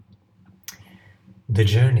The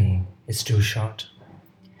journey is too short.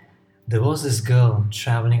 There was this girl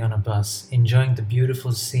traveling on a bus, enjoying the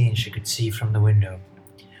beautiful scene she could see from the window.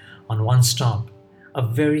 On one stop, a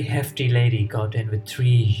very hefty lady got in with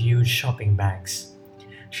three huge shopping bags.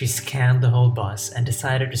 She scanned the whole bus and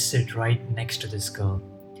decided to sit right next to this girl.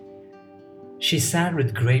 She sat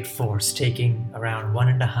with great force, taking around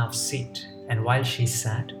 1.5 seat, and while she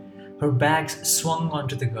sat, her bags swung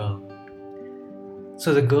onto the girl.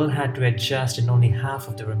 So the girl had to adjust in only half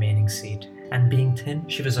of the remaining seat, and being thin,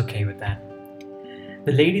 she was okay with that.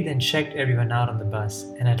 The lady then checked everyone out on the bus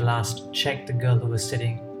and at last checked the girl who was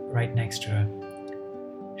sitting right next to her.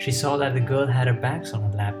 She saw that the girl had her bags on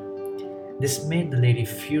her lap. This made the lady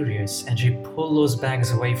furious and she pulled those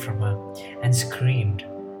bags away from her and screamed,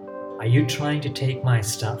 "Are you trying to take my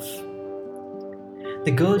stuff?"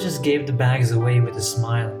 The girl just gave the bags away with a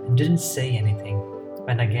smile and didn't say anything,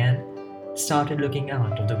 and again started looking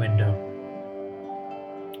out of the window.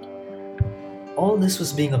 All this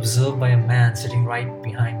was being observed by a man sitting right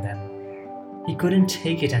behind them. He couldn't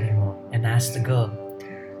take it anymore and asked the girl,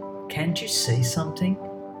 "Can't you say something?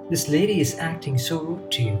 This lady is acting so rude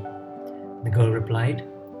to you." The girl replied,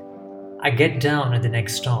 "I get down at the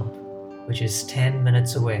next stop, which is 10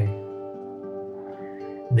 minutes away."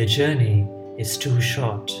 The journey is too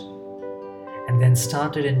short, and then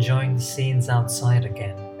started enjoying the scenes outside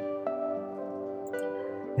again.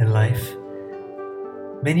 In life,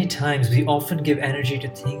 many times we often give energy to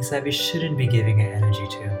things that we shouldn't be giving our energy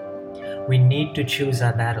to. We need to choose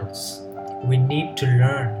our battles. We need to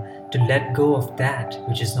learn to let go of that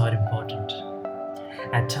which is not important.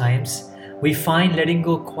 At times, we find letting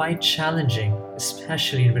go quite challenging,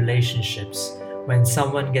 especially in relationships, when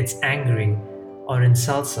someone gets angry or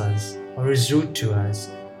insults us or is rude to us,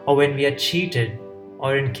 or when we are cheated,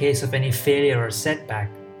 or in case of any failure or setback.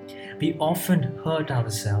 We often hurt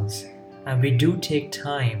ourselves, and we do take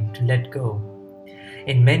time to let go.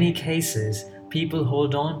 In many cases, people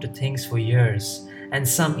hold on to things for years, and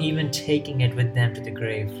some even taking it with them to the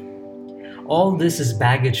grave. All this is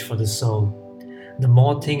baggage for the soul. The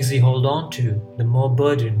more things we hold on to, the more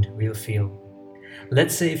burdened we'll feel.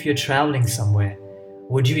 Let's say if you're traveling somewhere,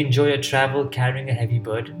 would you enjoy your travel carrying a heavy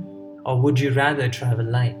burden, or would you rather travel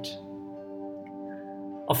light?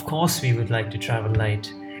 Of course, we would like to travel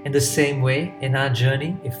light. In the same way, in our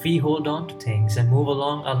journey, if we hold on to things and move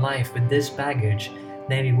along our life with this baggage,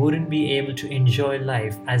 then we wouldn't be able to enjoy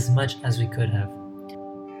life as much as we could have.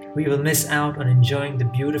 We will miss out on enjoying the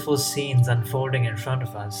beautiful scenes unfolding in front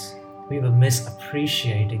of us. We will miss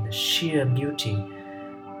appreciating the sheer beauty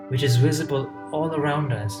which is visible all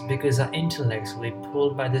around us because our intellects will be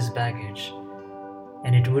pulled by this baggage,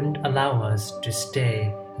 and it wouldn't allow us to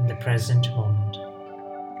stay in the present moment.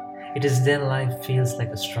 It is then life feels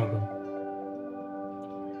like a struggle.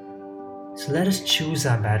 So let us choose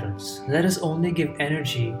our battles. Let us only give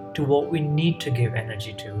energy to what we need to give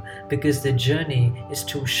energy to, because the journey is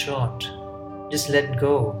too short. Just let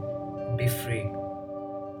go and be free.